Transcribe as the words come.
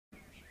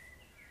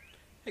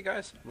Hey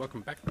guys,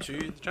 welcome back to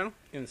the channel.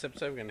 In this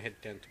episode we're going to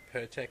head down to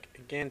Pertec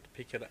again to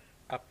pick it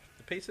up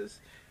the pieces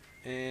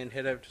and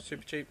head over to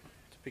Super Cheap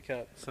to pick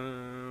up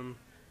some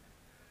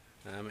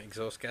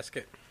exhaust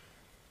gasket.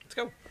 Let's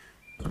go!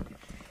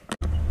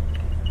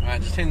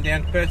 Alright, just heading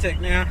down to Pertec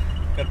now.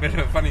 Got a bit of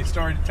a funny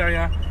story to tell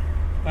you.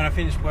 When I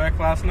finished work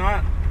last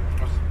night,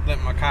 I was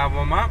letting my car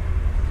warm up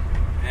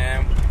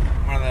and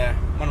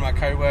one of my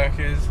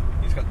co-workers,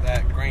 he's got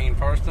that green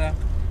Forester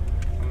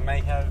I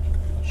may have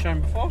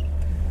shown before.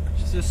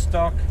 It's a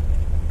stock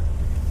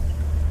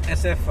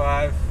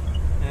SF5,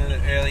 the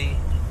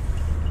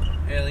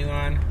early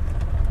one,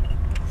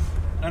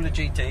 not a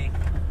GT.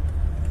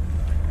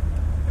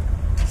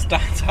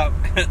 Starts up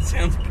and it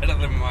sounds better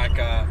than my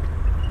car.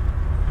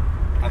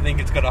 I think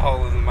it's got a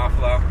hole in the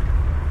muffler,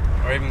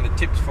 or even the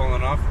tip's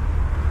fallen off.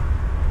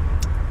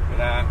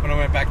 But when I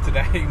went back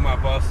today, my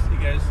boss, he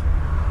goes,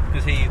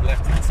 because he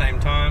left at the same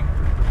time,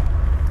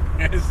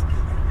 he goes,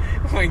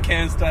 when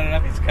Cam started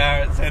up his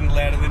car, it sounded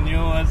louder than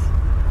yours.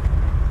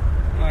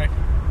 Like,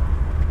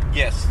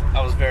 yes,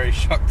 I was very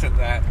shocked at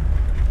that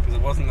because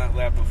it wasn't that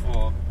loud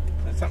before.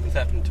 So something's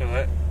happened to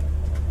it.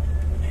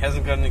 It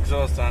hasn't got an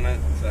exhaust on it,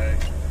 so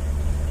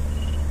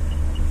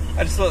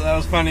I just thought that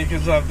was funny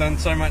because I've done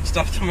so much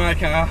stuff to my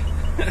car.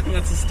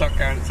 That's a stock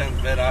car and it sounds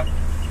better.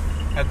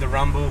 Had the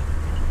rumble.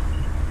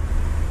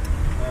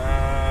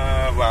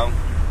 Well.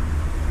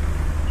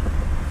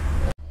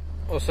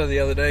 Also the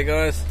other day,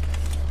 guys,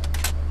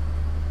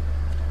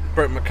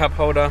 broke my cup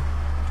holder.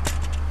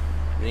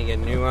 I need to get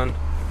a new one.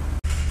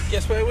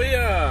 Guess where we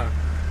are?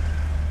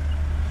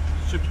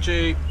 Super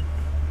Cheap.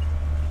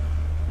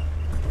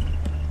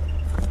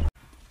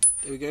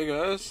 There we go,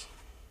 guys.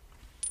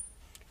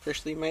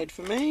 Freshly made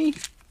for me.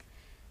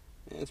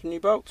 And some new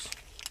bolts.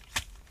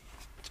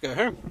 Let's go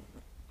home.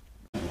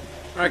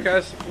 Alright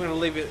guys, I'm going to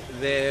leave it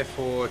there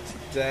for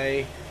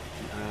today.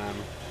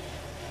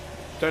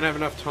 Don't have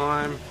enough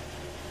time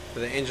for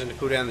the engine to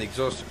cool down, the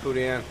exhaust to cool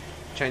down,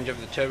 change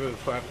over the turbo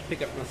before I have to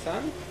pick up my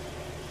son.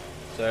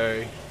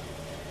 So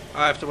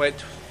I have to wait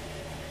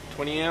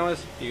 20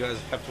 hours, you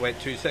guys have to wait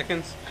 2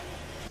 seconds.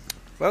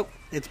 Well,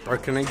 it's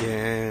broken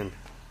again.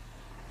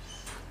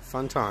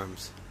 Fun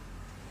times.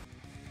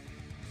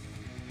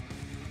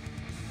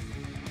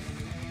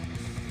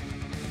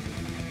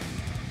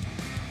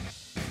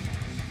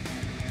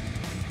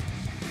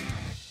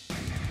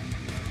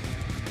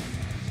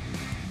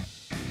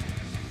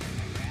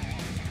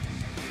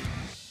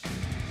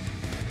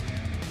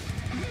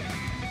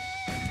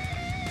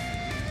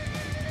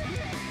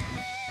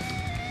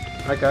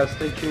 Alright guys,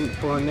 stay tuned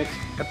for our next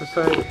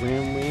episode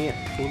when we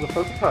pull the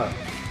Foz apart.